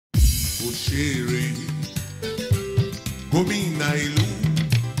òṣèré gómìnà ìlú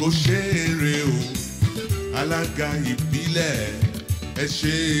òṣèré o alága ìbílẹ̀ ẹ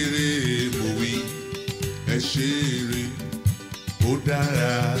ṣeré mòwe ẹ ṣeré ó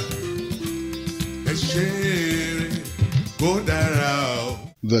dára ẹ ṣeré ó dára o.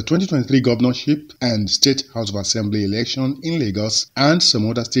 The 2023 governorship and State House of Assembly election in Lagos and some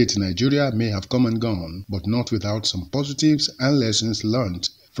other states in Nigeria may have come and gone, but not without some positives and lessons learned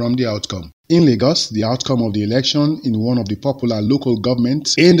from the outcome. In Lagos, the outcome of the election in one of the popular local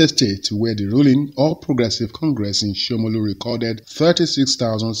governments in the state where the ruling All Progressive Congress in Somolu recorded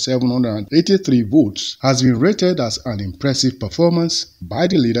 36,783 votes has been rated as an impressive performance by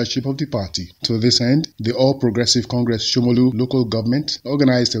the leadership of the party. To this end, the All Progressive Congress Somolu local government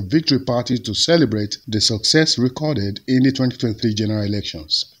organized a victory party to celebrate the success recorded in the 2023 general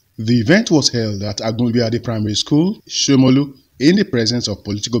elections. The event was held at Agunbiade Primary School, Somolu, in the presence of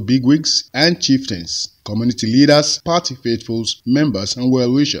political bigwigs and chieftains, community leaders, party faithfuls, members and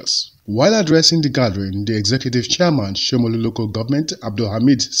well-wishers. While addressing the gathering, the executive chairman, Somolu Local Government,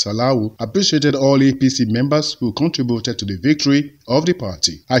 Abdulhamid Salahu, appreciated all APC members who contributed to the victory of the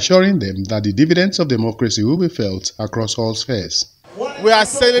party, assuring them that the dividends of democracy will be felt across all spheres. We are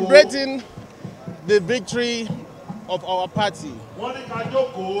celebrating the victory of our party,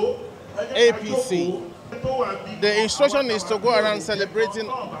 APC. The instruction is to go around celebrating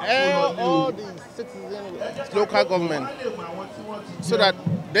all the citizens, local government, so that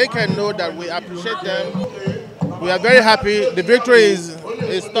they can know that we appreciate them. We are very happy. The victory is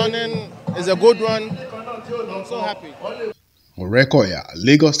stunning, is a good one. I'm so happy. Orekoya,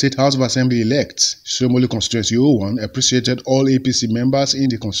 Lagos State House of Assembly elect, Somolu Constituency 01 appreciated all APC members in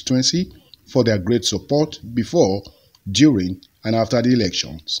the constituency for their great support before, during, and after the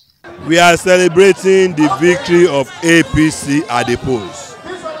elections. We are celebrating the victory of APC at the polls.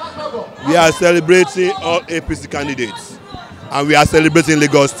 We are celebrating all APC candidates, and we are celebrating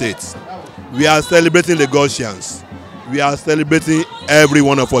Lagos State. We are celebrating Lagosians. We are celebrating every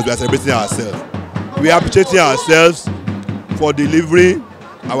one of us. We are celebrating ourselves. We are appreciating ourselves for delivering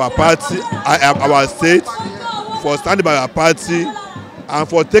our party, our state, for standing by our party, and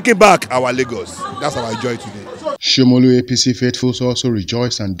for taking back our Lagos. That's our joy today. Somolu APC faithfuls also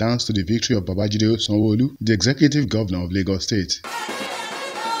rejoiced and danced to the victory of Babajide Somolu, the executive governor of Lagos State.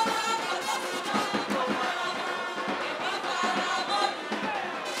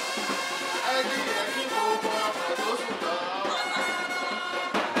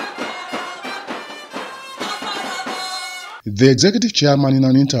 The executive chairman in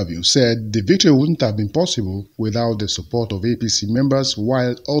an interview said the victory wouldn't have been possible without the support of APC members,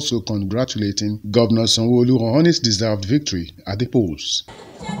 while also congratulating Governor Somolu on his deserved victory at the polls.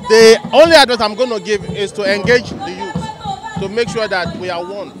 The only advice I'm going to give is to engage the youth, to make sure that we are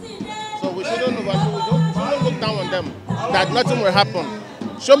one. So we shouldn't look down on them, that nothing will happen.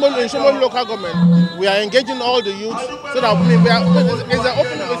 In Somolu local government, we are engaging all the youth so that we are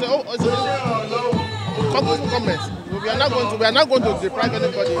open comments. We are not going to deprive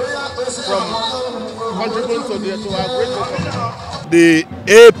anybody from contributing to our great government. The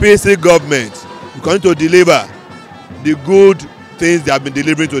APC government is going to deliver the good things they have been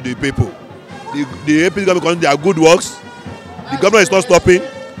delivering to the people. The APC government is their good works. The government is not stopping,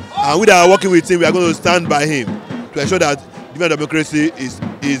 and we that are working with him, we are going to stand by him to ensure that democracy is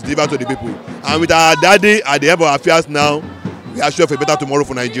delivered to the people. And with our daddy at the head of our affairs now, we are sure for a better tomorrow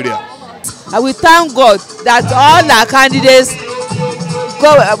for Nigeria. And we thank God that all our candidates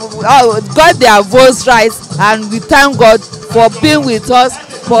got their votes right, and we thank God for being with us,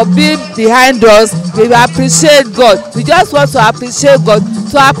 for being behind us. We appreciate God. We just want to appreciate God,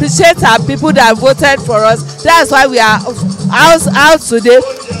 to appreciate our people that voted for us. That's why we are out today,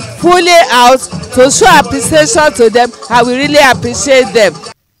 fully out, to show appreciation to them, and we really appreciate them.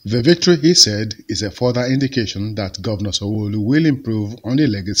 The victory, he said, is a further indication that Governor Somolu will improve on the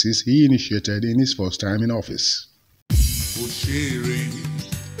legacies he initiated in his first time in office. Òṣèré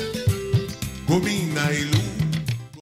gómìnà ìlú